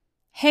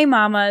Hey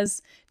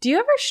mamas, do you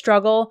ever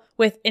struggle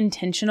with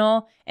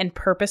intentional and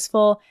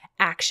purposeful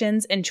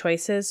actions and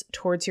choices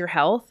towards your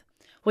health?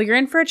 Well, you're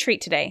in for a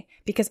treat today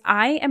because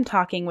I am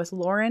talking with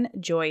Lauren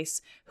Joyce,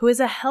 who is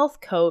a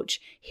health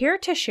coach here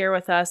to share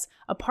with us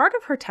a part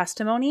of her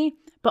testimony,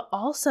 but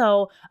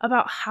also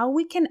about how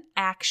we can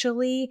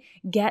actually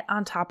get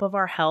on top of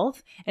our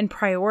health and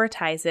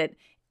prioritize it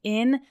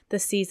in the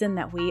season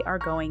that we are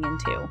going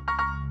into.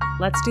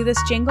 Let's do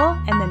this jingle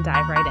and then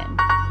dive right in.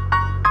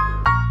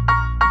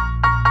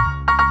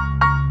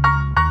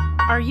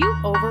 Are you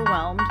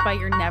overwhelmed by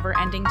your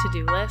never-ending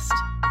to-do list?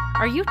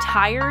 Are you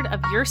tired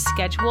of your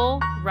schedule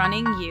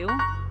running you?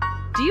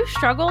 Do you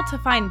struggle to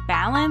find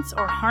balance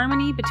or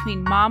harmony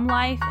between mom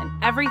life and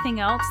everything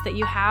else that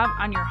you have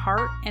on your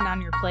heart and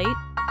on your plate?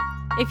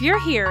 If you're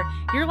here,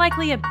 you're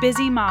likely a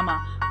busy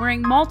mama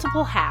wearing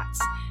multiple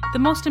hats, the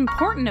most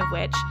important of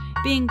which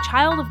being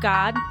child of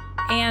God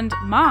and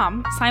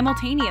mom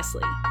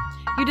simultaneously.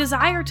 You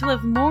desire to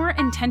live more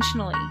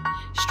intentionally,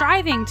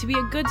 striving to be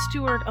a good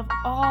steward of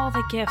all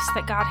the gifts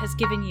that God has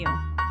given you,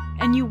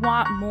 and you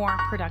want more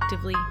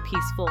productively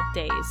peaceful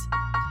days.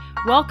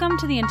 Welcome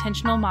to the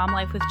Intentional Mom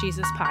Life with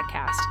Jesus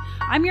podcast.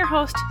 I'm your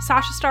host,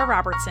 Sasha Starr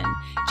Robertson,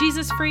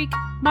 Jesus freak,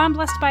 mom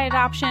blessed by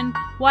adoption,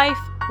 wife,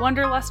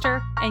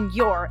 wanderluster, and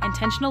your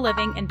intentional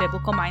living and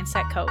biblical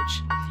mindset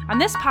coach. On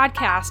this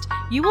podcast,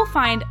 you will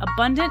find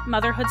abundant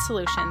motherhood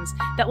solutions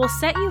that will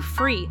set you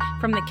free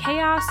from the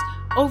chaos,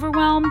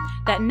 overwhelm,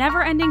 that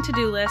never-ending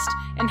to-do list,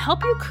 and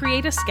help you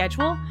create a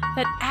schedule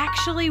that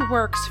actually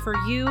works for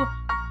you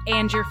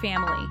and your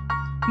family.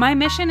 My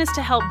mission is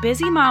to help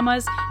busy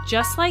mamas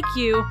just like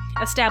you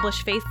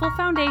establish faithful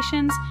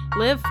foundations,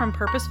 live from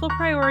purposeful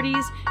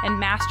priorities, and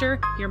master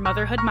your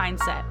motherhood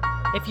mindset.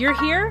 If you're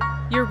here,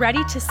 you're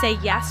ready to say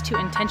yes to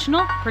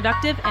intentional,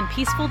 productive, and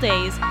peaceful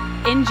days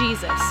in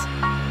Jesus.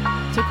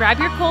 So grab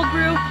your cold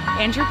brew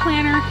and your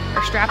planner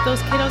or strap those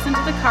kiddos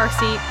into the car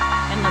seat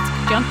and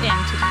let's jump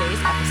into today's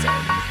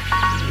episode.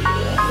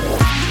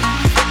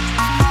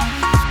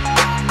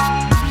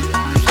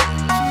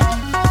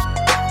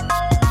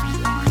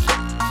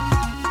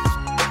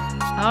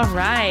 All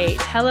right.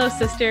 Hello,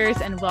 sisters,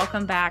 and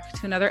welcome back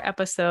to another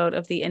episode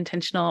of the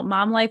Intentional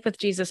Mom Life with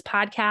Jesus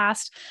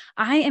podcast.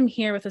 I am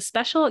here with a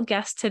special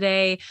guest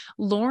today,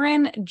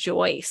 Lauren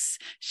Joyce.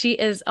 She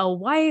is a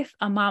wife,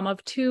 a mom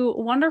of two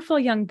wonderful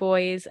young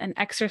boys, an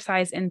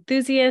exercise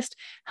enthusiast,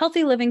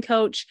 healthy living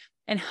coach,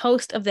 and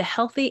host of the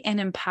Healthy and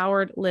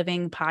Empowered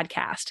Living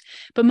podcast.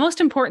 But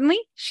most importantly,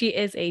 she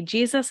is a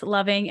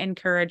Jesus-loving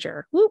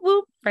encourager. Whoop,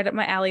 whoop, right up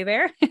my alley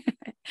there.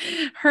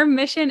 Her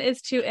mission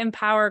is to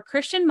empower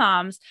Christian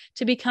moms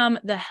to become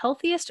the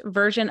healthiest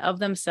version of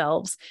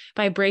themselves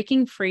by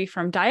breaking free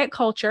from diet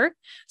culture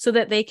so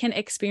that they can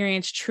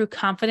experience true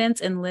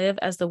confidence and live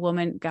as the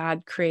woman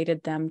God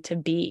created them to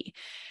be.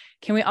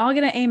 Can we all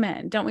get an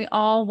amen? Don't we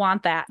all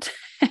want that?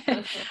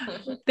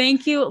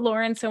 Thank you,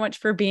 Lauren, so much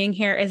for being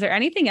here. Is there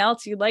anything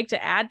else you'd like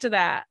to add to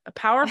that? A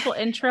powerful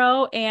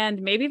intro,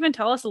 and maybe even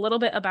tell us a little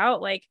bit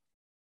about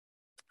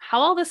how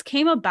all this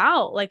came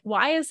about.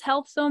 Why is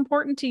health so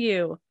important to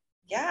you?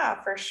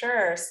 Yeah, for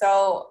sure.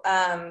 So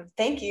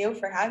thank you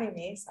for having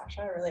me,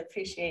 Sasha. I really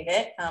appreciate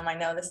it. I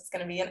know this is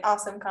going to be an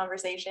awesome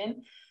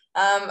conversation.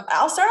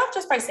 I'll start off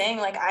just by saying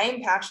I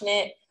am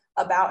passionate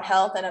about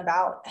health and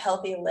about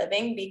healthy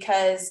living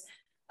because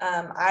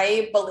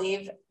I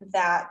believe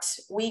that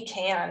we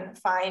can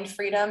find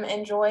freedom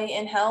and joy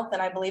in health.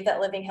 And I believe that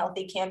living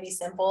healthy can be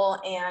simple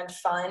and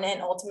fun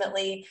and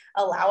ultimately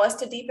allow us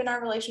to deepen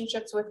our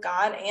relationships with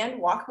God and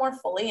walk more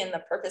fully in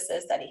the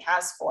purposes that He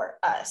has for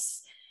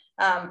us.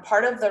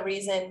 Part of the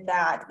reason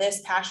that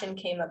this passion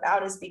came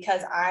about is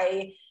because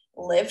I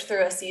lived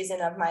through a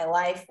season of my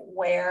life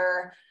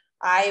where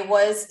I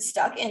was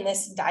stuck in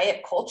this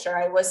diet culture.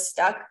 I was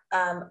stuck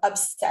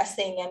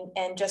obsessing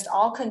and just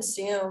all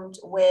consumed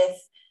with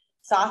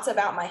thoughts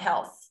about my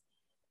health.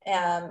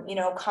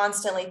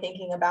 Constantly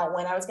thinking about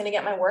when I was going to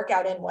get my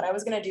workout in, what I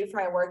was going to do for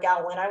my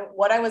workout,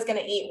 what I was going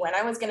to eat, when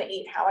I was going to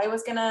eat, how I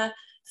was going to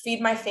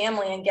feed my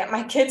family and get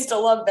my kids to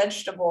love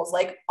vegetables.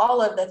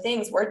 All of the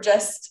things were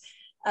just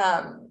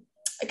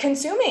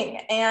consuming.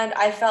 And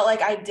I felt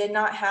like I did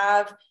not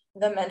have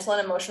the mental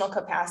and emotional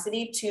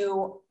capacity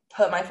to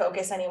put my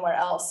focus anywhere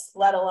else,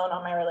 let alone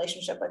on my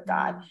relationship with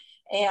God.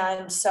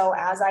 And so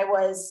as I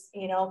was,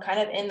 kind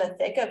of in the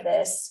thick of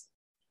this,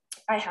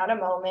 I had a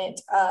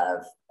moment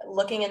of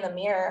looking in the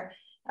mirror.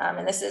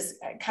 And this is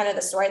kind of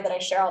the story that I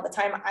share all the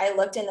time. I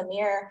looked in the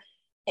mirror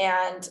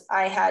and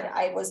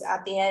I was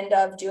at the end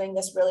of doing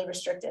this really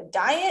restrictive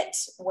diet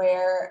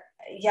where,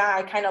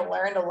 I kind of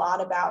learned a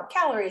lot about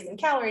calories and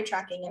calorie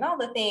tracking and all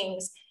the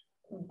things,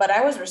 but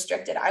I was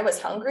restricted. I was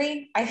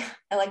hungry. I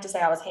like to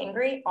say I was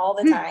hangry all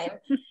the time.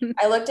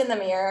 I looked in the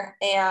mirror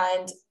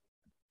and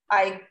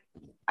I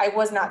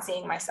was not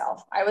seeing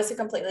myself. I was a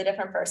completely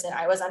different person.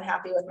 I was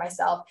unhappy with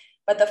myself.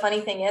 But the funny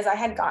thing is I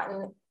had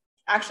gotten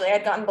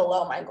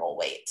below my goal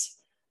weight,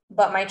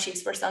 but my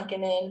cheeks were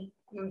sunken in.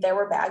 There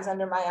were bags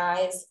under my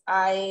eyes.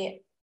 I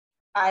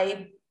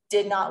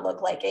did not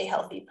look like a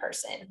healthy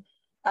person.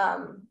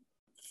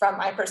 from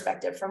my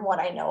perspective, from what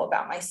I know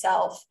about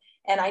myself.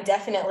 And I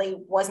definitely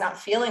was not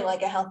feeling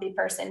like a healthy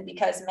person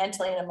because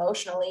mentally and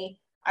emotionally,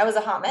 I was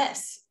a hot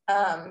mess.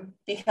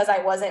 Because I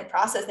wasn't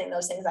processing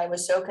those things. I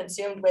was so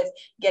consumed with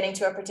getting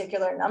to a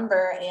particular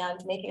number and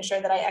making sure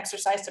that I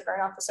exercised to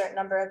burn off a certain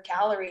number of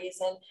calories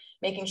and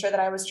making sure that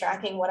I was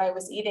tracking what I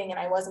was eating, and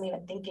I wasn't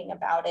even thinking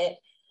about it.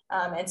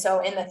 And so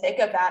in the thick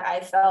of that,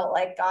 I felt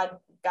like God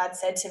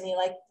said to me,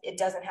 like, it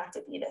doesn't have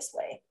to be this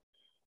way.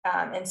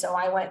 And so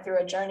I went through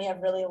a journey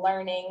of really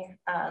learning.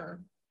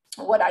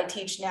 What I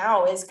teach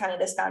now is kind of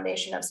this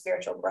foundation of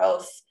spiritual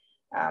growth,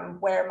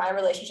 where my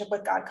relationship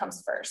with God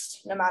comes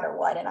first, no matter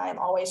what. And I'm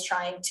always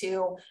trying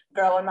to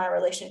grow in my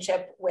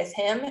relationship with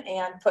him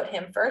and put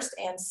him first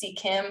and seek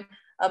him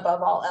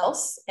above all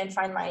else and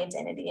find my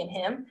identity in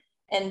him.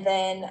 And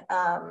then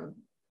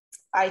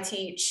I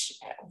teach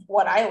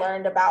what I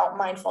learned about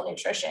mindful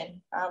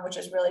nutrition, which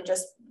is really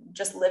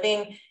just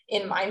living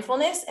in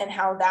mindfulness and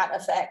how that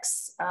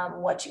affects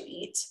what you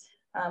eat,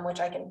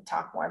 which I can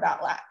talk more about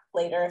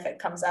later if it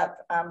comes up.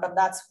 But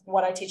that's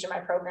what I teach in my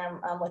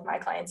program with my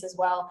clients as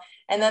well.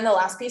 And then the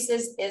last piece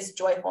is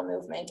joyful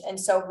movement. And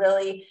so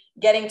really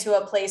getting to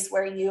a place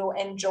where you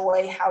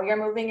enjoy how you're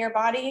moving your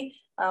body,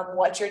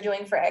 what you're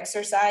doing for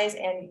exercise,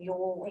 and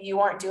you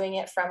aren't doing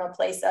it from a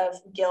place of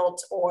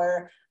guilt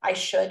or I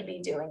should be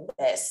doing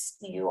this.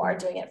 You are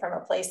doing it from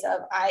a place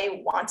of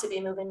I want to be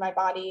moving my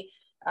body,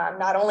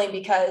 not only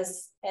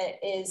because it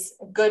is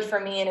good for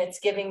me and it's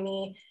giving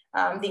me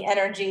the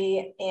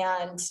energy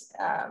and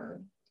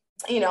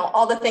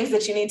all the things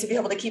that you need to be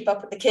able to keep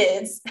up with the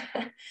kids,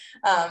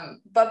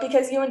 but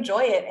because you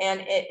enjoy it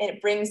and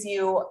it brings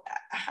you,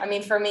 I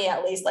mean, for me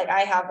at least, like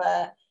I have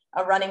a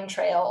running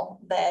trail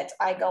that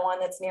I go on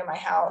that's near my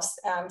house.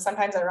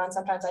 Sometimes I run,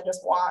 sometimes I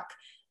just walk,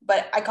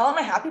 but I call it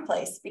my happy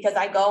place because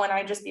I go and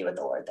I just be with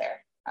the Lord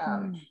there.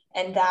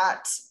 And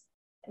that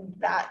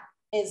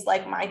is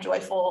like my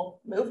joyful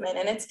movement,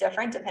 and it's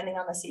different depending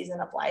on the season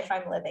of life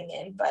I'm living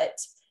in. But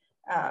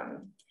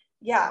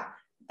yeah,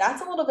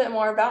 that's a little bit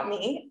more about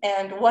me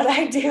and what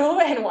I do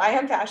and why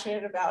I'm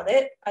passionate about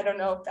it. I don't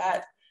know if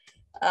that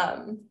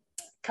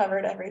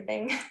covered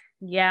everything.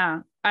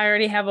 Yeah, I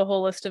already have a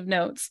whole list of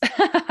notes.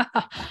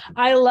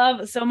 I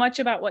love so much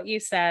about what you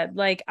said.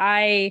 Like,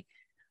 I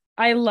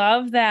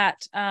love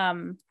that,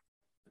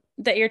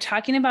 that you're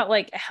talking about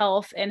like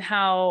health and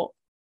how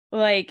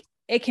like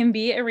it can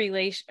be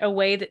a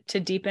way to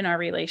deepen our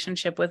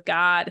relationship with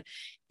God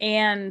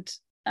and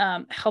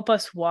help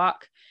us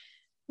walk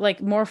like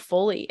more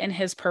fully in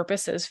his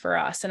purposes for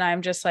us. And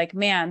I'm just like,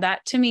 man,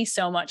 that to me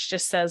so much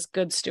just says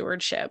good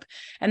stewardship.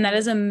 And that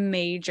is a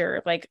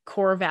major like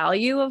core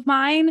value of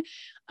mine.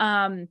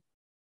 And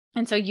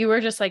so you were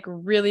just like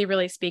really,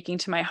 really speaking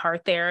to my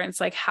heart there. And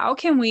it's like, how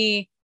can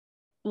we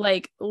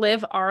like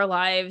live our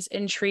lives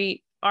and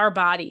treat our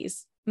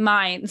bodies,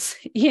 minds,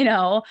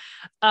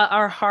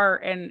 our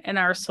heart and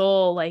our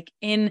soul, like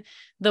in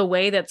the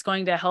way that's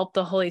going to help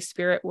the Holy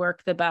Spirit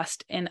work the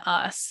best in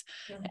us.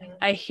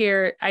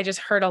 Mm-hmm. I just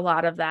heard a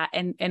lot of that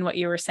in what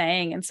you were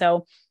saying. And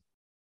so,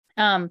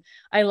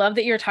 I love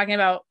that you're talking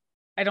about,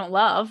 I don't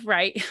love,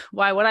 right?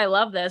 Why would I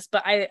love this?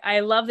 But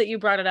I love that you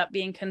brought it up,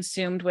 being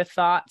consumed with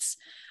thoughts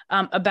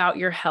about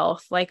your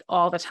health, like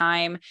all the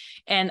time.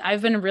 And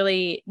I've been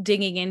really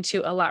digging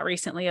into a lot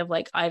recently of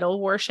like idol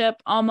worship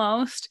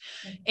almost.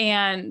 Mm-hmm.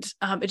 And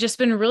it's just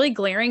been really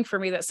glaring for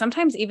me that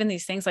sometimes even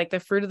these things like the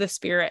fruit of the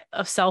spirit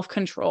of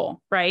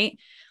self-control, right?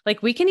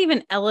 Like we can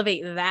even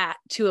elevate that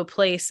to a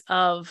place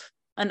of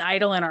an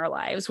idol in our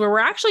lives where we're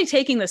actually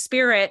taking the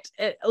spirit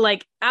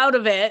like out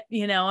of it,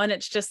 and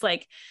it's just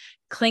like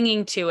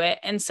clinging to it.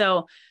 And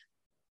so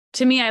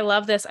to me, I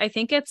love this. I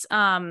think it's,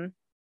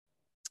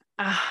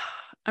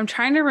 I'm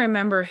trying to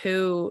remember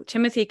who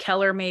Timothy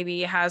Keller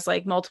maybe has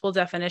like multiple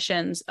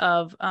definitions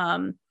of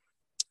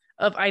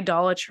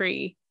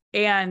idolatry.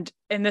 And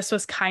this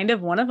was kind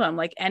of one of them,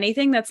 like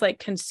anything that's like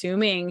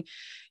consuming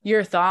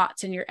your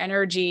thoughts and your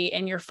energy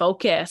and your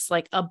focus,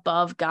 like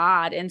above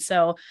God. And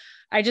so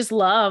I just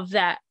love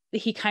that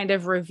he kind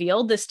of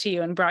revealed this to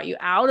you and brought you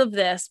out of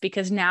this,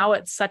 because now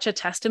it's such a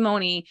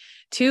testimony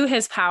to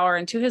his power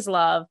and to his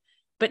love.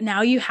 But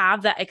now you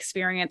have that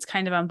experience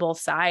kind of on both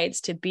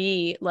sides to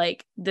be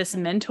like this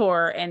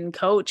mentor and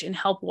coach and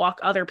help walk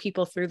other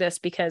people through this,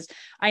 because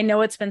I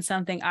know it's been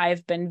something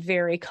I've been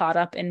very caught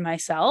up in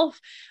myself.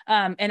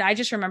 And I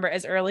just remember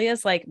as early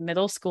as like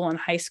middle school and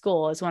high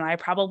school is when I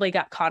probably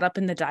got caught up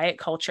in the diet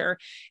culture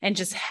and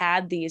just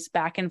had these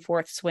back and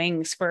forth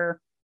swings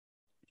for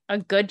a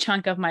good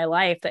chunk of my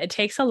life that it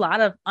takes a lot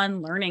of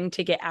unlearning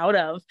to get out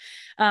of.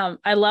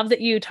 I love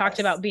that you talked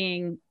about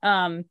being,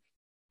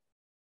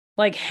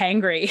 like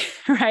hangry,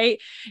 right?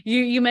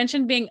 You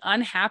mentioned being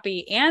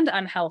unhappy and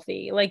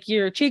unhealthy, like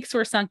your cheeks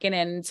were sunken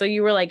in. So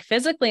you were like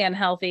physically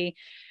unhealthy,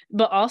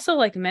 but also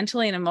like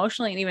mentally and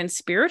emotionally and even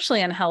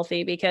spiritually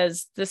unhealthy,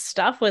 because this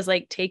stuff was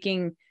like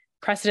taking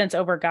precedence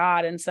over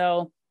God. And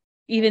so,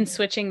 even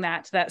switching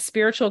that to that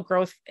spiritual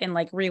growth and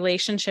like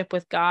relationship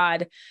with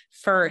God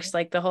first,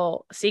 like the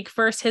whole seek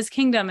first his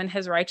kingdom and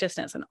his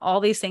righteousness, and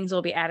all these things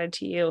will be added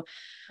to you.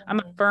 I'm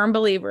a firm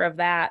believer of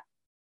that.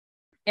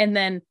 And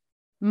then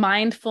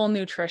mindful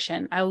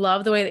nutrition. I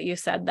love the way that you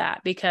said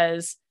that,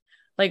 because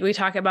like we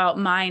talk about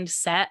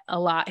mindset a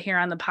lot here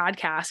on the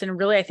podcast. And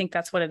really, I think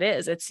that's what it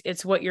is.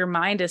 It's what your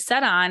mind is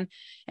set on.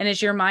 And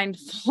is your mind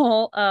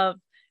full of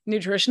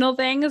nutritional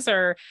things,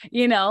 or,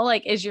 you know,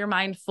 like, is your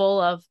mind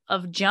full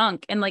of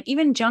junk, and like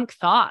even junk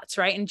thoughts,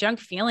 right? And junk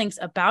feelings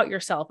about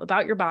yourself,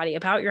 about your body,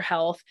 about your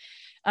health.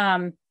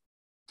 And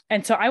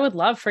so I would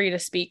love for you to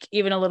speak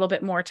even a little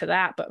bit more to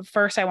that. But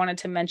first I wanted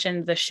to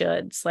mention the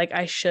shoulds, like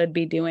I should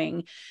be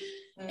doing,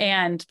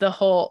 and the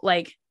whole,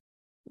 like,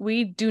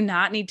 we do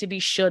not need to be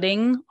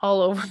shoulding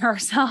all over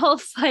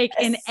ourselves, like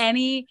in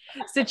any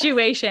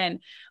situation,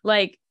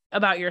 like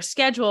about your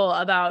schedule,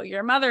 about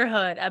your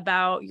motherhood,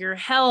 about your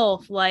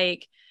health,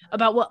 like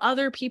about what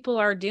other people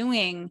are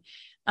doing.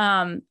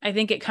 I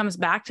think it comes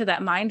back to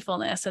that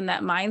mindfulness and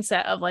that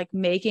mindset of like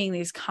making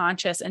these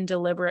conscious and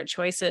deliberate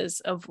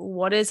choices of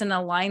what is in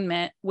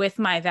alignment with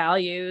my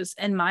values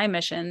and my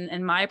mission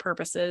and my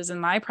purposes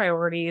and my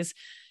priorities,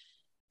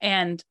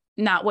 and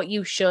not what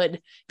you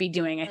should be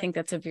doing. I think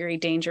that's a very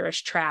dangerous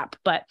trap.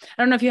 But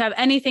I don't know if you have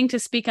anything to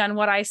speak on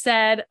what I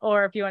said,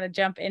 or if you want to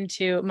jump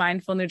into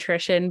mindful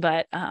nutrition,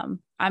 but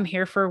I'm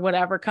here for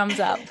whatever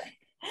comes up.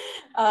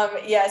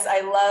 Yes,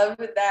 I love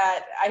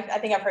that. I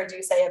think I've heard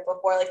you say it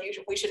before, like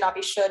we should not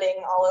be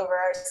shoulding all over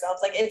ourselves.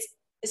 Like it's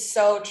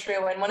so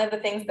true. And one of the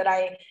things that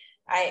I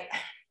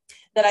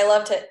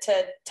love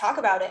to talk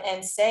about it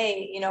and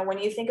say, you know, when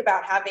you think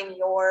about having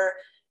your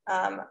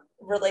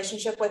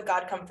relationship with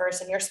God come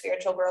first and your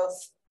spiritual growth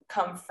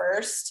come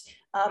first,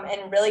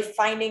 and really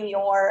finding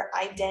your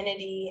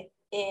identity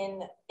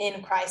in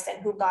Christ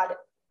and who God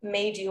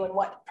made you and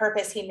what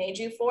purpose he made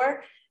you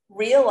for,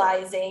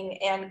 realizing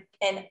and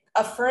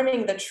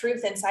affirming the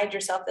truth inside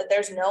yourself that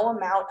there's no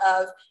amount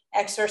of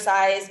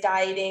exercise,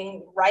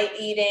 dieting, right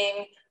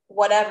eating,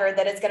 whatever,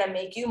 that is going to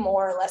make you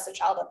more or less a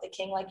child of the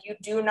King. Like, you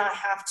do not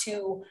have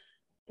to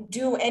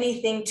do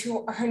anything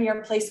to earn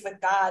your place with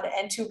God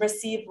and to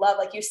receive love.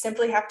 Like, you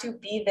simply have to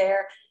be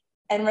there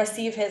and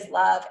receive his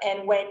love.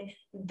 And when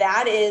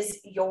that is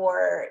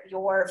your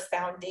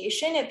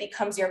foundation, it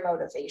becomes your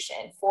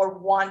motivation for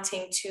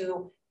wanting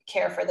to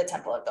care for the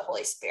temple of the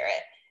Holy Spirit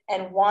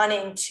and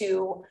wanting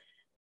to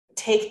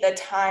take the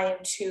time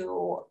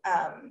to,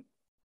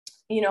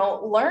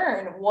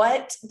 learn,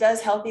 what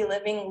does healthy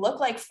living look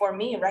like for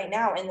me right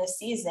now in this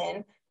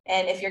season?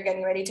 And if you're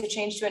getting ready to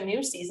change to a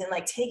new season,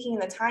 like taking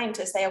the time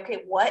to say,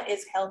 okay, what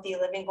is healthy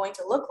living going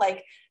to look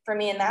like for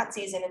me in that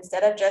season,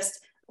 instead of just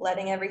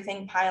letting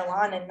everything pile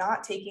on and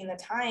not taking the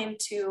time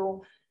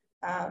to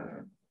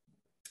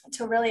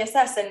really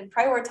assess and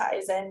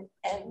prioritize and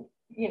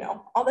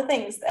all the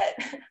things that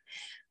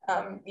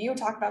you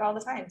talk about all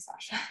the time,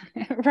 Sasha.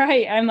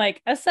 Right. I'm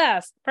like,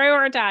 assess,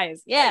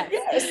 prioritize. Yeah.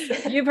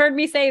 Yes. You've heard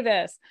me say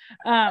this.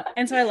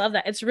 And so I love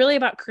that. It's really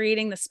about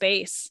creating the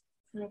space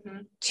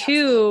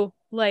to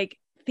like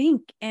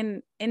think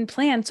and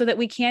plan so that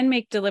we can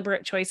make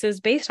deliberate choices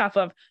based off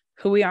of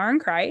who we are in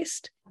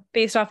Christ,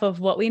 based off of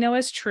what we know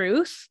as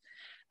truth.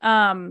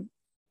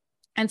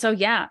 And so,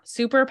 yeah,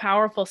 super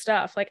powerful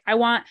stuff. Like I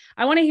want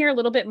to hear a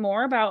little bit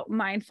more about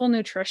mindful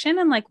nutrition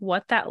and like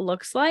what that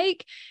looks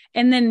like.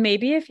 And then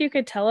maybe if you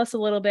could tell us a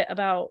little bit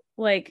about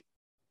like,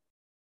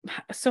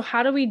 so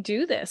how do we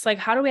do this? Like,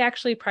 how do we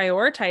actually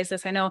prioritize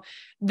this? I know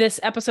this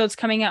episode's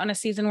coming out in a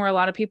season where a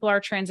lot of people are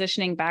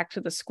transitioning back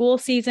to the school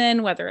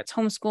season, whether it's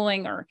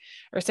homeschooling or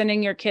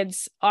sending your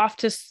kids off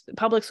to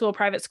public school,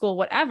 private school,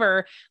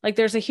 whatever. Like,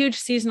 there's a huge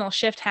seasonal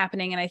shift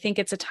happening. And I think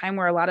it's a time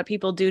where a lot of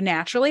people do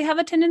naturally have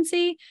a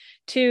tendency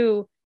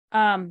to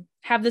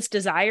have this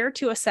desire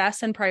to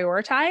assess and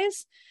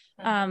prioritize.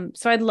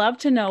 So I'd love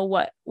to know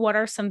what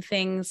are some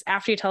things,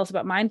 after you tell us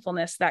about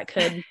mindfulness, that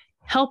could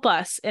help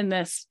us in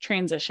this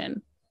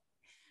transition.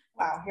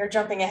 Wow, you're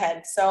jumping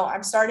ahead. So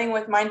I'm starting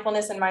with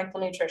mindfulness and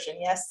mindful nutrition.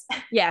 Yes.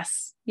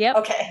 Yes. Yep.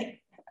 Okay.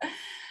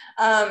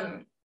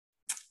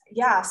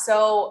 Yeah.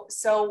 So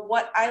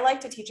what I like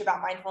to teach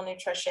about mindful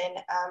nutrition,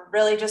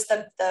 really just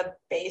the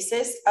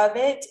basis of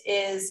it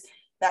is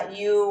that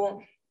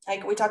you,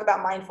 like we talk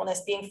about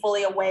mindfulness, being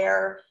fully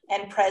aware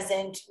and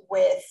present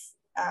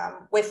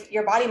with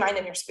your body, mind,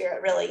 and your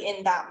spirit really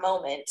in that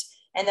moment.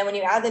 And then when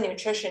you add the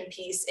nutrition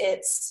piece,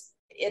 it's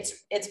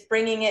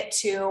bringing it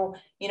to,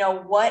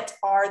 what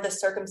are the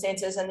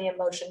circumstances and the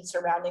emotions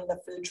surrounding the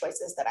food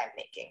choices that I'm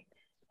making.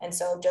 And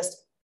so just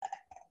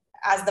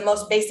as the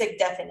most basic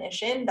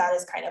definition, that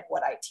is kind of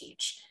what I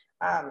teach.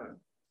 I,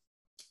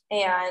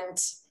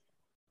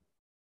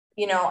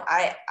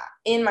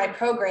 in my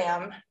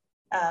program,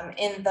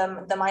 in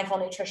the mindful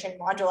nutrition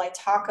module, I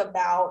talk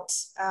about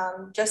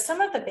just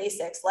some of the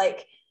basics,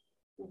 like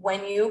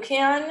when you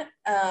can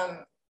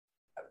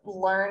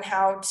learn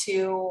how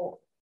to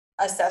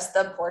assess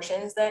the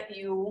portions that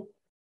you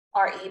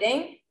are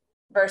eating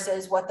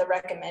versus what the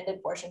recommended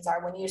portions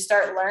are. When you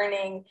start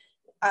learning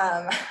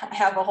I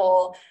have a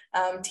whole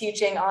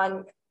teaching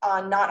on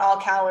not all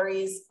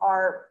calories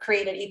are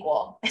created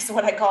equal, is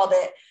what I called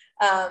it.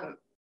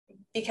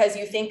 Because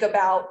you think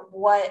about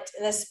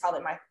and this is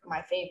probably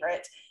my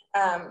favorite,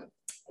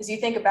 is you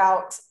think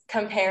about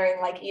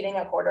comparing like eating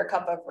a quarter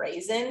cup of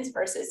raisins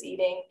versus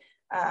eating,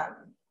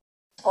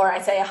 or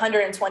I say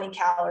 120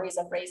 calories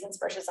of raisins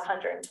versus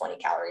 120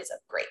 calories of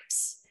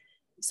grapes.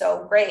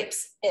 So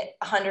grapes,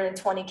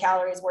 120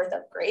 calories worth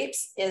of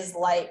grapes is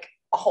like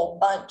a whole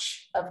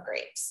bunch of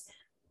grapes,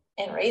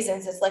 and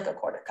raisins is like a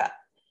quarter cup.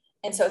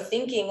 And so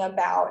thinking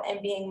about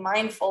and being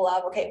mindful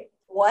of, okay,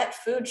 what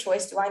food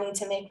choice do I need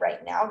to make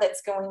right now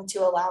that's going to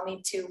allow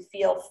me to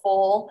feel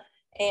full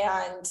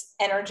and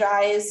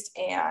energized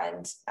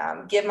and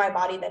give my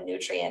body the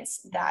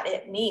nutrients that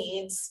it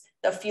needs,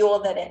 the fuel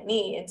that it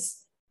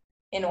needs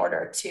in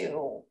order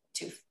to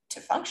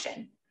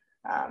function,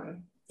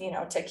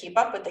 to keep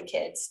up with the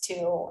kids,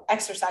 to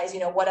exercise,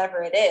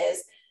 whatever it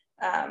is.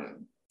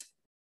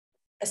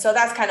 So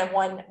that's kind of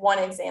one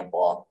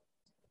example.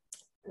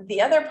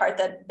 The other part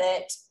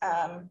that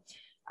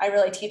I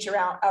really teach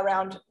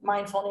around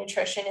mindful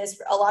nutrition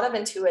is a lot of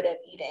intuitive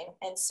eating.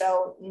 And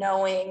so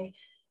knowing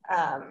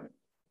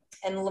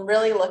and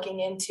really looking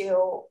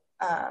into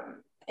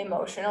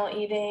emotional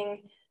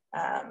eating,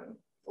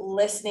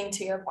 listening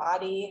to your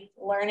body,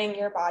 learning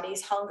your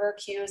body's hunger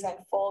cues and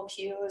full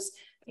cues.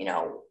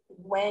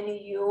 When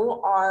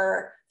you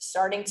are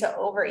starting to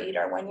overeat,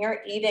 or when you're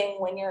eating,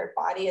 when your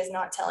body is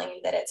not telling you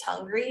that it's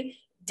hungry,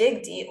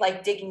 dig deep,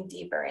 like digging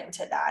deeper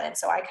into that. And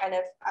so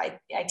I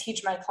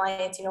teach my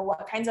clients,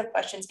 what kinds of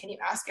questions can you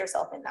ask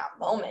yourself in that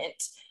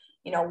moment?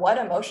 What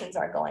emotions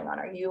are going on?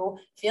 Are you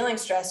feeling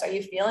stressed? Are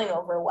you feeling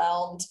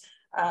overwhelmed?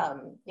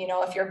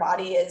 If your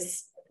body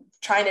is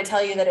trying to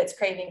tell you that it's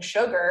craving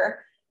sugar,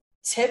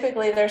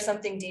 typically there's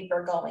something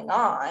deeper going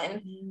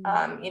on,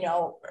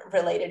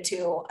 related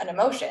to an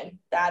emotion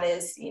that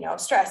is,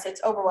 stress,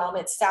 it's overwhelm,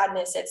 it's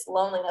sadness, it's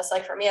loneliness.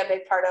 Like for me, a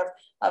big part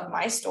of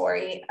my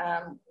story,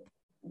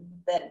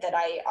 that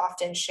I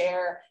often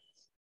share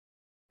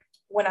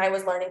when I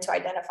was learning to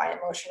identify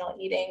emotional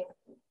eating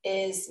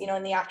is,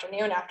 in the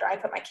afternoon after I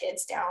put my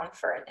kids down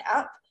for a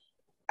nap,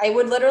 I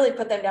would literally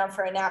put them down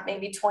for a nap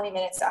maybe 20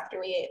 minutes after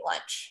we ate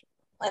lunch.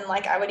 And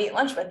like I would eat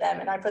lunch with them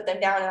and I put them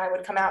down and I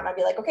would come out and I'd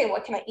be like, okay,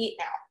 what can I eat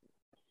now?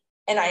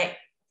 And I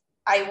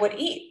would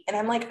eat and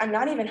I'm like, I'm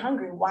not even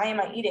hungry. Why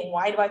am I eating?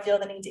 Why do I feel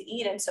the need to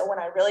eat? And so when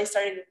I really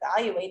started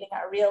evaluating,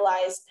 I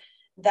realized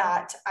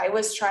that I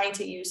was trying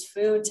to use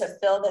food to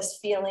fill this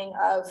feeling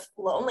of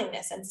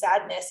loneliness and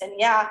sadness. And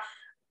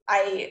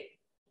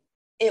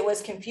it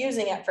was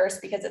confusing at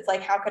first because it's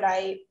like, how could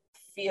I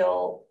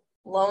feel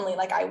lonely?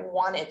 Like I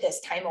wanted this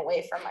time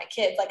away from my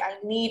kids. Like I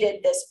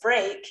needed this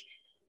break,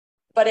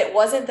 but it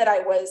wasn't that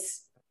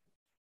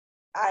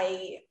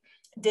I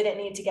didn't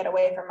need to get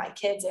away from my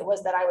kids. It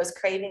was that I was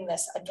craving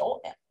this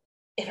adult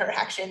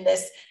interaction.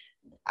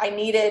 I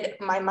needed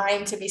my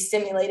mind to be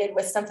stimulated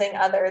with something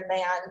other than,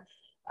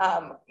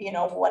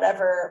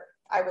 whatever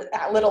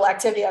little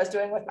activity I was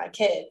doing with my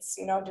kids,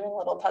 doing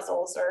little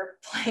puzzles or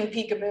playing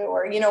peekaboo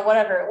or,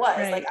 whatever it was.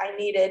 Right. Like I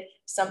needed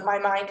my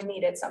mind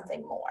needed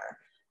something more.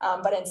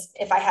 But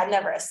if I had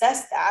never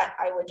assessed that,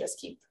 I would just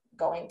keep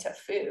going to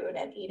food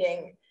and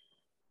eating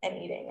and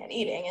eating and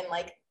eating. And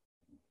like,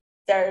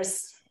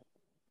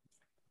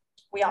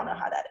 we all know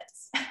how that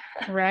is.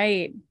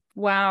 Right.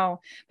 Wow.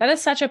 That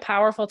is such a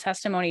powerful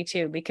testimony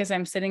too, because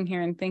I'm sitting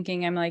here and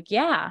thinking, I'm like,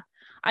 yeah,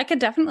 I could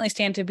definitely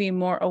stand to be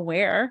more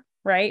aware,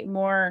 right?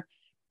 More,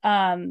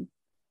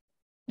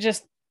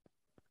 just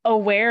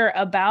aware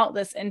about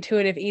this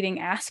intuitive eating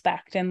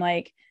aspect and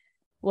like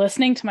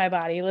listening to my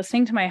body,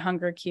 listening to my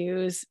hunger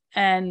cues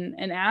and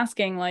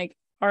asking like,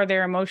 are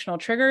there emotional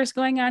triggers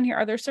going on here?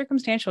 Are there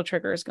circumstantial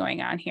triggers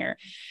going on here?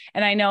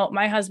 And I know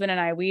my husband and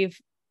I,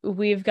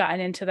 we've gotten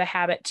into the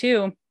habit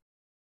too,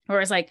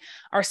 where it's like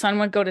our son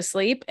would go to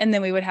sleep and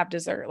then we would have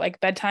dessert, like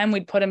bedtime,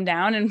 we'd put him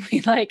down and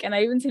and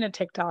I even seen a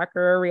TikTok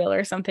or a reel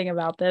or something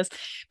about this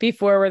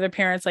before where the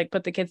parents like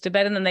put the kids to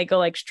bed and then they go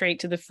like straight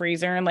to the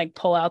freezer and like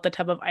pull out the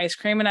tub of ice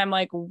cream. And I'm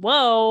like,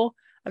 whoa,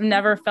 I've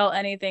never felt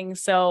anything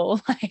so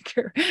like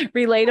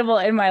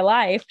relatable in my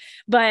life.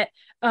 But,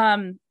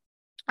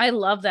 I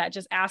love that,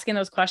 just asking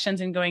those questions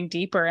and going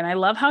deeper. And I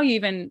love how you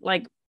even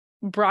like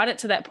brought it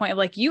to that point of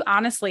like, you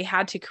honestly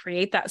had to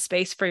create that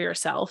space for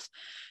yourself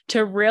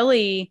to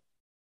really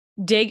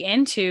dig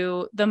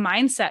into the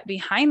mindset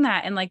behind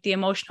that and like the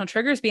emotional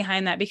triggers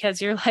behind that,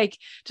 because you're like,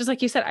 just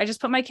like you said, I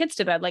just put my kids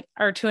to bed,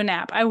 or to a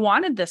nap. I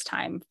wanted this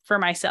time for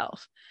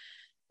myself,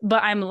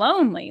 but I'm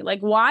lonely. Like,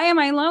 why am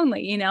I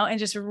lonely? And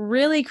just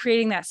really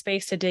creating that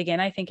space to dig in,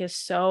 I think is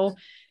so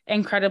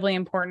incredibly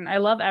important. I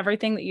love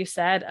everything that you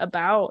said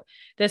about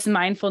this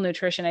mindful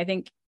nutrition. I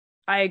think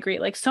I agree.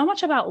 Like so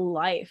much about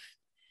life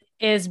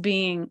is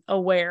being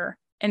aware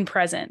and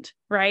present,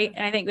 right?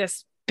 And I think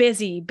this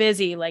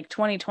busy, like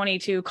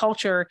 2022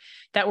 culture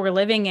that we're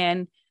living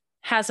in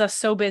has us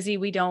so busy.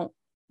 We don't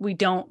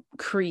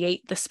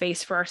create the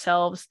space for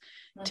ourselves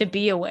to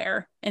be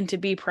aware and to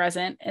be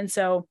present. And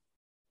so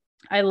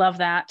I love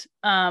that.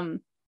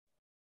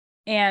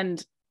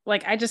 And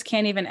like, I just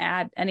can't even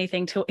add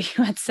anything to what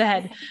you had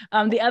said.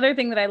 The other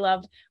thing that I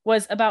loved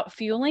was about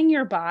fueling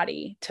your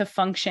body to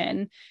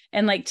function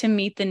and like to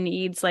meet the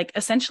needs, like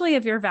essentially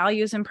of your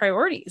values and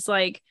priorities.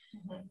 Like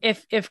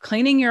if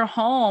cleaning your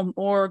home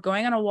or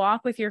going on a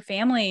walk with your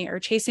family or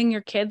chasing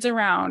your kids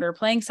around or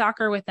playing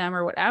soccer with them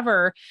or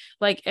whatever,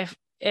 like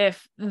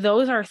if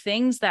those are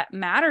things that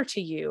matter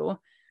to you,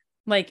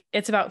 like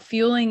it's about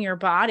fueling your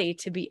body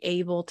to be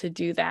able to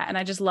do that. And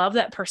I just love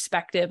that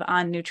perspective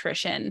on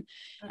nutrition.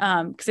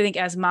 Because I think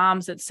as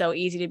moms, it's so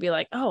easy to be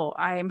like, oh,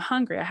 I'm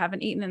hungry. I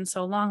haven't eaten in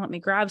so long. Let me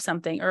grab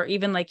something. Or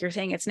even like you're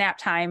saying, it's nap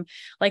time.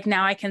 Like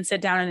now I can sit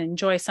down and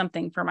enjoy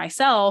something for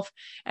myself.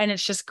 And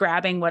it's just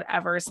grabbing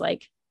whatever's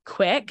like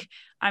quick.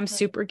 I'm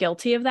super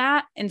guilty of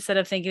that instead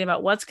of thinking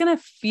about what's going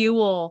to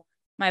fuel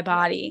my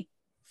body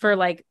for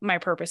like my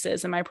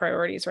purposes and my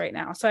priorities right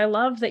now. So I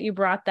love that you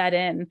brought that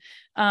in.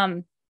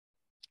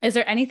 Is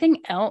there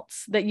anything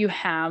else that you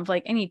have,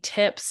 like any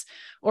tips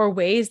or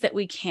ways that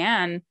we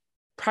can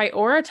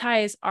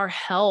prioritize our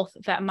health,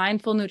 that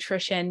mindful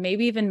nutrition,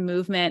 maybe even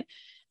movement,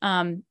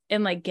 and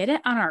like get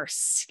it on our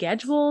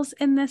schedules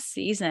in this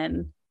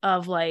season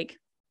of like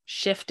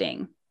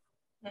shifting?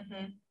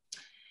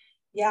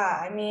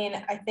 Yeah. I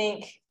mean, I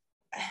think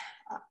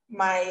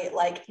my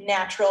like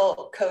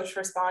natural coach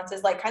response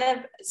is like kind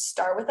of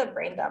start with a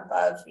brain dump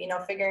of, you know,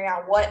 figuring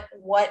out what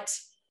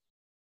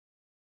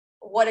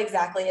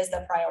exactly is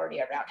the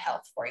priority around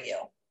health for you,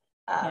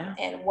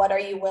 and what are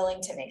you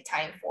willing to make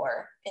time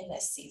for in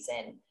this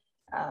season,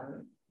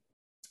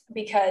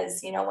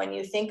 because, you know, when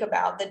you think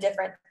about the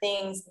different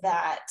things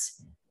that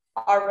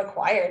are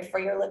required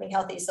for your living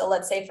healthy, so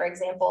let's say, for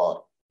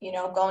example, you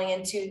know, going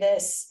into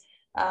this,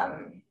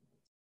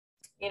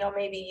 you know,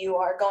 maybe you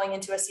are going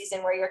into a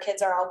season where your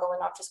kids are all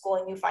going off to school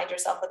and you find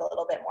yourself with a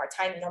little bit more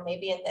time. You know,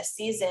 maybe in this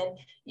season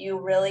you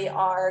really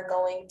are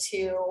going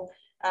to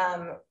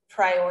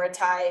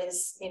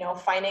prioritize, you know,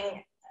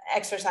 finding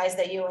exercise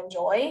that you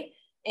enjoy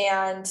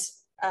and,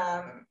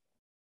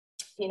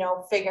 you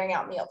know, figuring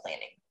out meal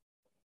planning,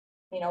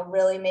 you know,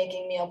 really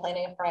making meal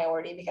planning a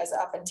priority, because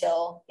up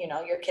until, you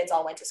know, your kids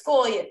all went to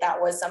school, that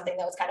was something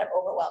that was kind of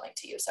overwhelming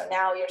to you. So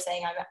now you're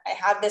saying, I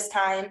have this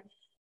time,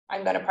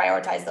 I'm going to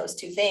prioritize those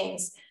two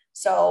things.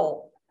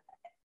 So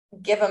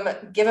give them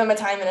a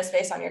time and a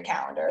space on your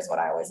calendar is what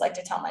I always like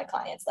to tell my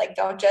clients. Like,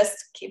 don't just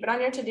keep it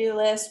on your to-do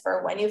list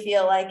for when you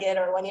feel like it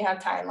or when you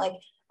have time, like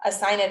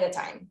assign it a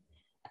time,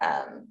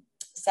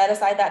 set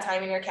aside that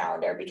time in your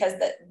calendar, because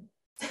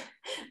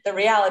the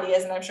reality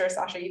is, and I'm sure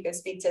Sasha, you could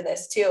speak to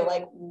this too,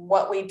 like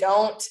what we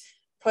don't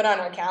put on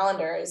our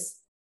calendars,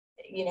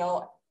 you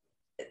know,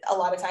 a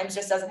lot of times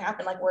just doesn't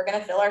happen. Like we're going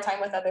to fill our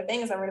time with other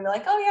things and we're gonna be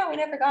like, oh yeah, we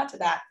never got to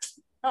that.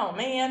 Oh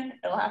man,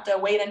 it'll have to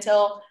wait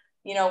until,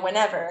 you know,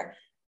 whenever.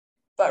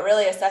 But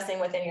really assessing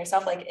within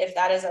yourself, like if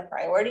that is a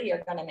priority,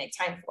 you're going to make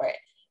time for it.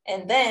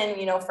 And then,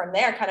 you know, from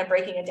there, kind of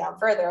breaking it down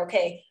further.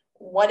 Okay,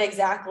 what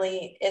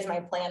exactly is my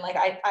plan? Like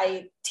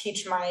I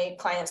teach my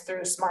clients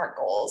through SMART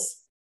goals.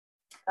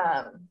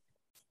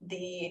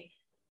 Is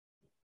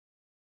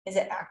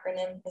it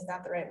acronym? Is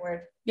that the right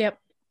word? Yep.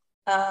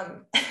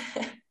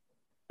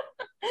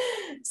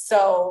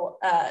 So,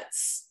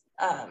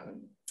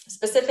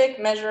 specific,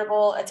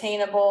 measurable,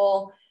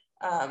 attainable,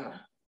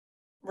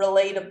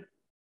 relatable,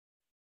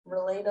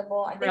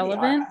 I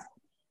think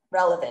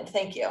relevant.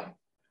 Thank you.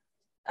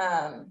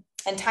 And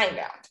time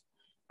bound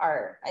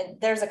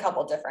there's a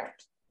couple different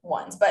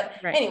ones, but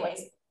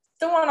anyways,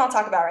 the one I'll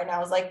talk about right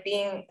now is like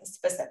being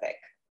specific,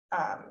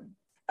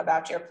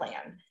 about your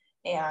plan.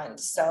 And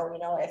so, you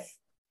know,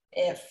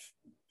 if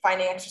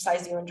finding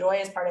exercise you enjoy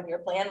is part of your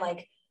plan,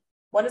 like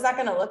what is that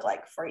going to look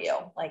like for you?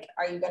 Like,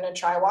 are you going to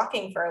try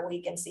walking for a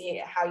week and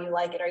see how you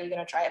like it? Are you going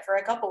to try it for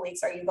a couple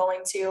weeks? Are you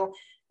going to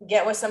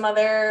get with some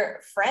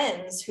other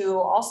friends who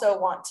also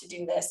want to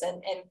do this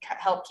and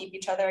help keep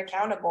each other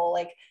accountable?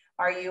 Like,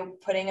 are you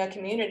putting a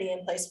community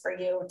in place for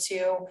you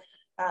to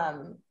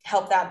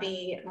help that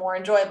be more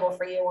enjoyable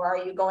for you? Or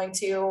are you going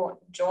to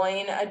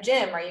join a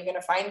gym? Are you going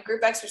to find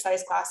group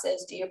exercise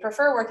classes? Do you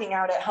prefer working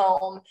out at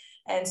home?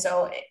 And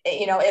so,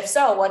 you know, if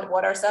so,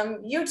 what are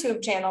some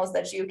YouTube channels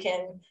that you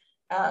can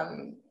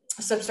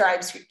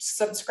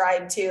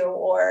subscribe to,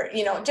 or,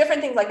 you know,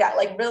 different things like that,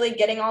 like really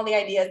getting all the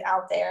ideas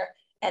out there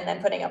and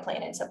then putting a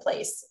plan into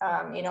place.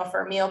 You know,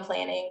 for meal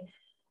planning,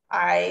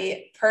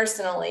 I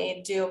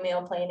personally do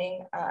meal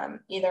planning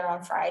either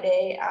on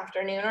Friday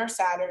afternoon or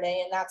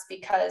Saturday. And that's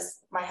because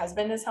my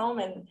husband is home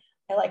and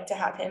I like to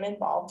have him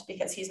involved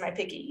because he's my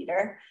picky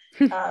eater.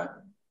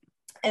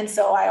 And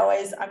so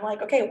I'm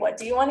like, okay, what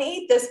do you want to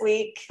eat this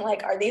week?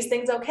 Like, are these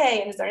things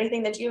okay? And is there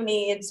anything that you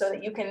need so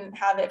that you can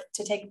have it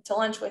to take to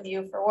lunch with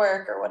you for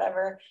work or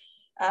whatever?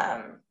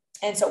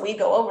 And so we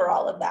go over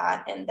all of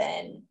that. And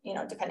then, you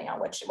know, depending on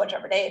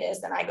whichever day it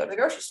is, then I go to the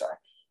grocery store.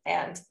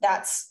 And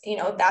that's, you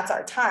know, that's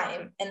our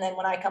time. And then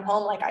when I come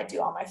home, like I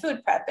do all my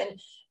food prep, and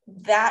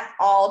that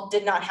all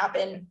did not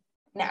happen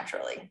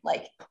naturally.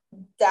 Like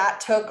that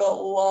took a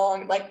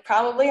long, like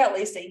probably at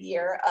least a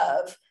year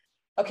of,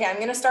 okay, I'm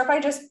going to start by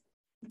just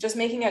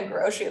making a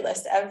grocery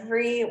list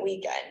every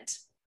weekend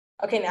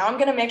Okay, now I'm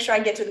going to make sure I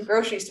get to the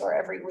grocery store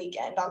every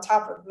weekend on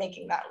top of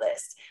making that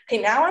list.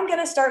 Okay, now I'm going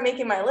to start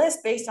making my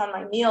list based on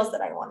my meals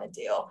that I want to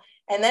do.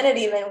 And then it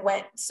even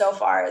went so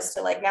far as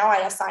to like, now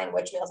I assign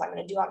which meals I'm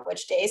going to do on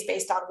which days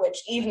based on which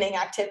evening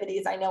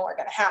activities I know are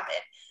going to happen.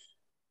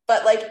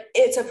 But like,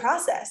 it's a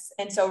process.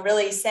 And so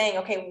really saying,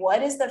 okay,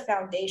 what is the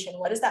foundation?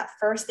 What is that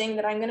first thing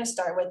that I'm going to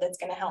start with that's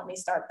going to help me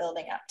start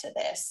building up to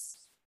this?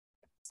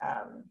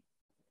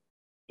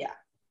 Yeah.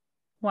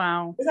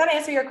 Wow. Does that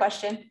answer your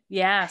question?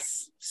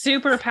 Yes.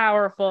 Super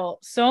powerful.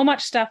 So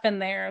much stuff in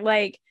there.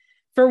 Like,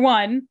 for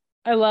one,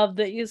 I love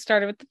that you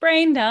started with the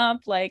brain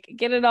dump, like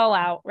get it all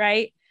out,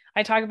 right?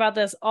 I talk about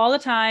this all the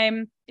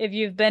time. If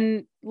you've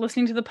been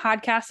listening to the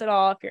podcast at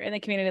all, if you're in the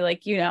community,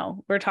 like, you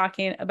know, we're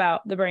talking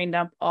about the brain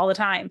dump all the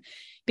time,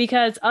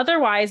 because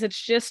otherwise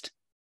it's just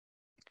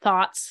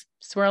thoughts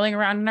swirling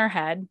around in our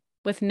head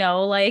with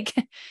no like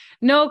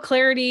no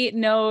clarity,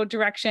 no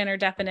direction or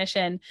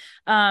definition.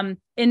 And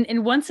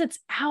once it's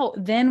out,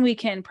 then we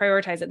can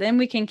prioritize it, then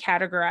we can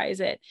categorize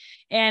it.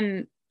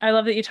 And I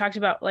love that you talked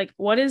about like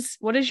what is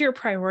your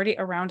priority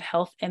around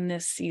health in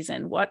this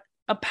season? What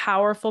a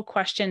powerful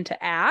question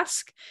to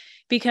ask,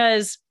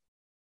 because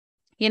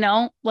you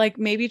know, like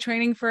maybe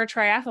training for a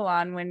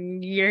triathlon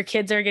when your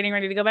kids are getting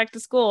ready to go back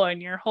to school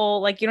and your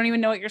whole, like, you don't even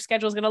know what your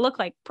schedule is going to look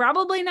like.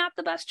 Probably not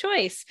the best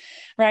choice.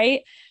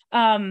 Right.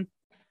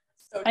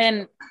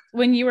 And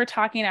when you were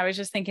talking, I was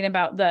just thinking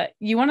about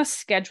you want to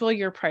schedule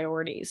your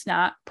priorities,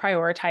 not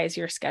prioritize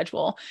your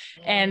schedule.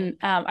 And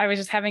I was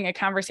just having a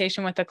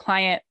conversation with a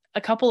client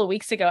a couple of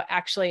weeks ago,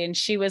 actually. And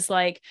she was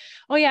like,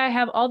 oh yeah, I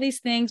have all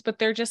these things, but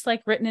they're just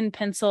like written in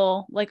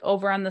pencil, like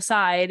over on the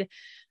side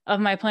of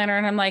my planner.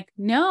 And I'm like,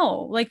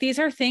 no, like these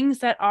are things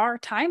that are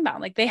time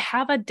bound. Like they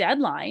have a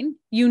deadline.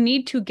 You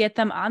need to get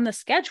them on the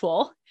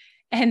schedule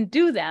and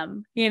do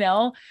them, you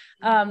know?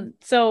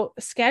 So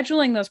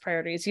scheduling those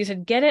priorities, you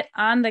said, get it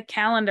on the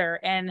calendar.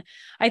 And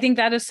I think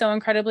that is so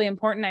incredibly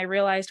important. I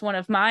realized one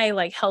of my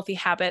like healthy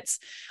habits,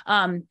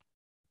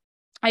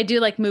 I do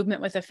like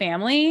movement with a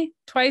family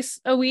twice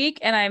a week.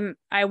 And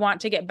I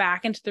want to get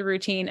back into the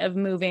routine of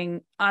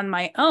moving on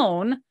my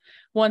own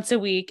once a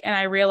week. And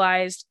I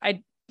realized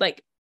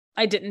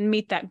I didn't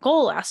meet that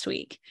goal last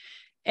week.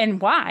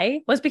 And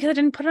why? Was because I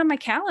didn't put it on my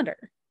calendar.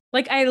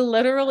 Like I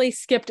literally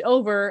skipped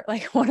over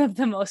like one of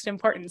the most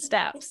important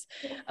steps.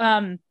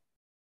 And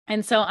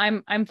so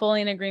I'm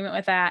fully in agreement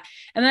with that.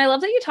 And then I love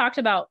that you talked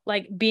about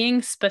like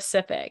being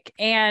specific.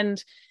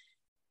 And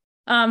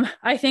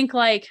I think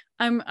like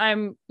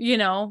I'm, you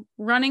know,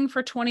 running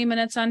for 20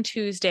 minutes on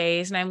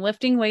Tuesdays and I'm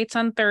lifting weights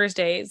on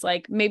Thursdays,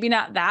 like maybe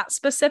not that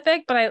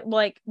specific, but I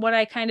like what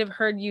I kind of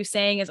heard you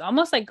saying is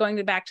almost like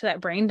going back to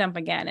that brain dump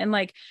again. And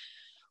like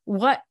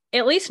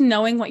at least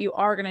knowing what you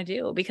are going to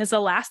do, because the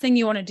last thing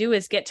you want to do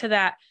is get to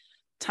that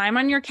time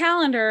on your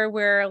calendar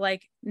where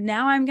like,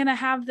 now I'm going to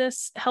have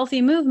this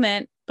healthy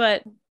movement,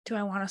 but do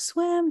I want to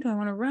swim? Do I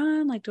want to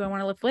run? Like, do I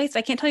want to lift weights?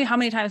 I can't tell you how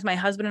many times my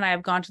husband and I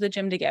have gone to the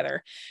gym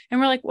together and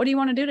we're like, what do you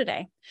want to do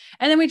today?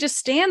 And then we just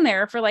stand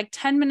there for like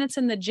 10 minutes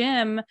in the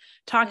gym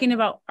talking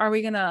about, are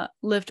we going to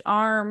lift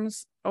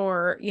arms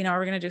or, you know, are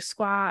we going to do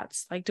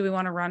squats? Like, do we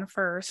want to run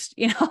first?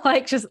 You know,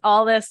 like just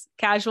all this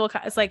casual,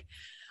 it's like,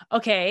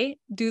 okay,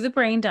 do the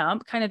brain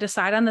dump, kind of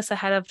decide on this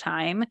ahead of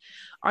time.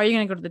 Are you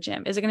going to go to the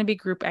gym? Is it going to be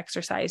group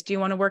exercise? Do you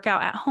want to work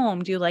out at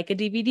home? Do you like a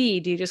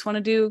DVD? Do you just want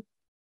to do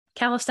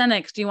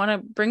calisthenics? Do you want to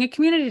bring a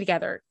community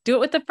together? Do it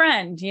with a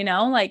friend, you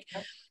know, like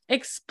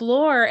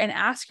explore and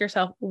ask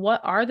yourself, what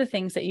are the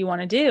things that you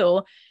want to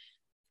do?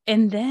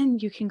 And then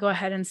you can go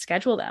ahead and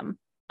schedule them.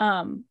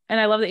 And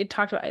I love that you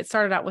talked about, it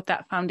started out with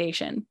that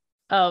foundation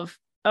of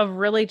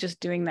really just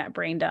doing that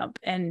brain dump.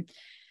 And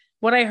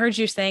what I heard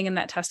you saying in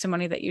that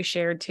testimony that you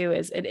shared too,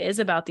 is it is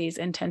about these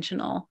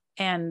intentional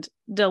and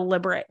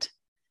deliberate,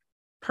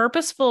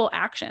 purposeful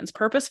actions,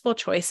 purposeful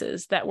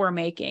choices that we're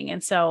making.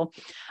 And so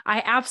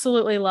I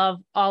absolutely love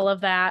all of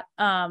that.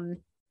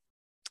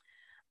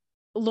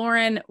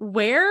 Lauren,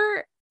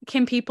 where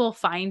can people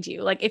find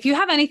you? Like, if you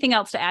have anything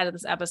else to add to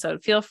this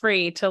episode, feel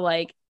free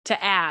to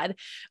add,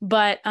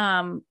 but,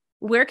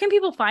 where can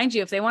people find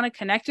you if they want to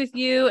connect with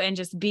you and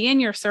just be in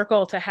your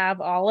circle to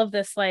have all of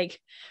this like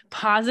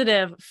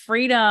positive,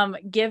 freedom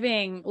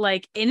giving,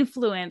 like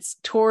influence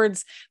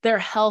towards their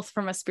health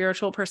from a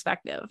spiritual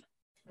perspective?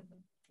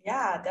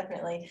 Yeah,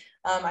 definitely.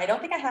 I don't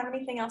think I have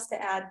anything else to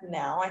add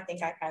now. I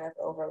think I kind of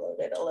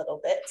overloaded a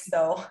little bit.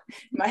 So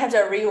you might have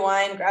to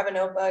rewind, grab a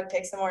notebook,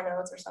 take some more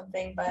notes or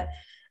something. But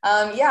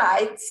yeah,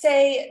 I'd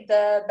say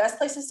the best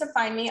places to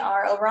find me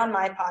are over on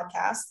my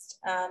podcast,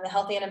 the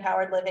Healthy and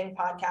Empowered Living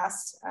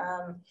podcast.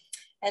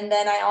 And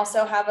then I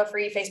also have a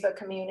free Facebook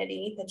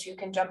community that you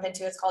can jump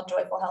into. It's called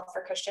Joyful Health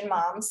for Christian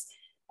Moms,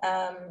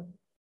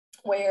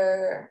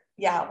 where,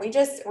 yeah,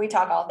 we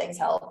talk all things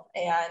health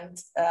and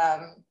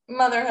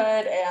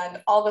motherhood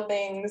and all the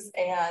things.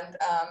 And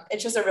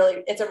it's a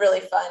really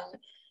fun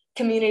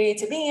community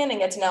to be in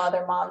and get to know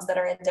other moms that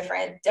are in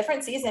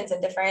different seasons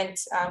and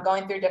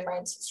going through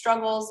different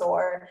struggles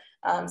or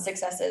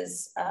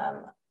successes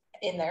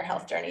in their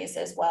health journeys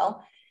as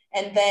well.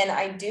 And then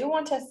I do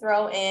want to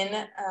throw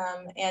in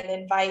and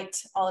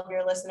invite all of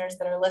your listeners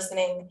that are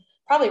listening,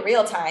 probably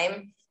real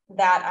time,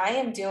 that I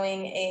am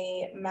doing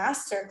a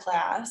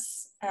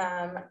masterclass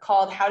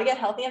called How to Get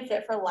Healthy and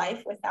Fit for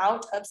Life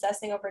Without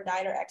Obsessing Over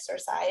Diet or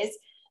Exercise.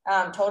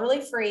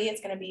 Totally free.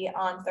 It's going to be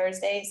on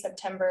Thursday,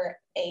 September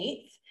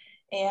 8th.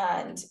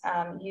 And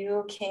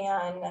you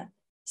can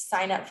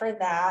sign up for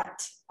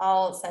that.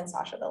 I'll send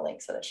Sasha the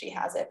link so that she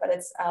has it, but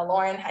it's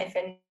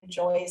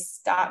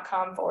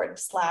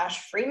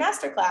lauren-joyce.com/free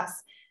masterclass.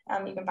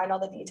 You can find all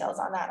the details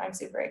on that. I'm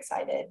super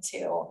excited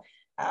to,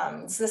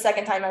 it's the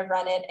second time I've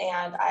run it,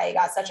 and I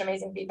got such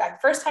amazing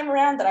feedback the first time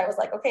around that I was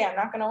like, okay, I'm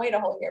not going to wait a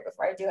whole year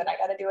before I do it. I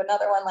got to do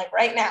another one like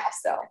right now.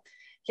 So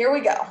here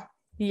we go.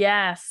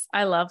 Yes,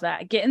 I love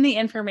that. Getting the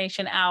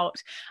information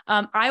out.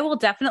 I will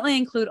definitely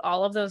include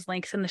all of those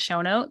links in the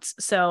show notes.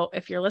 So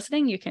if you're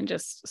listening, you can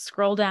just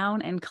scroll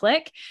down and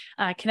click,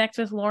 connect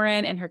with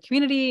Lauren and her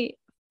community,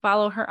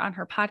 follow her on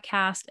her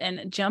podcast,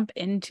 and jump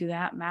into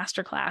that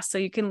masterclass so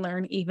you can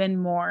learn even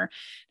more.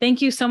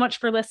 Thank you so much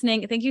for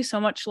listening. Thank you so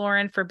much,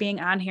 Lauren, for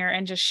being on here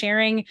and just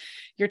sharing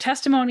your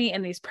testimony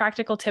and these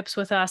practical tips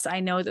with us.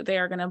 I know that they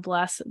are going to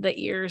bless the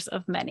ears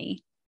of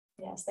many.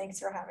 Yes, thanks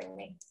for having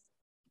me.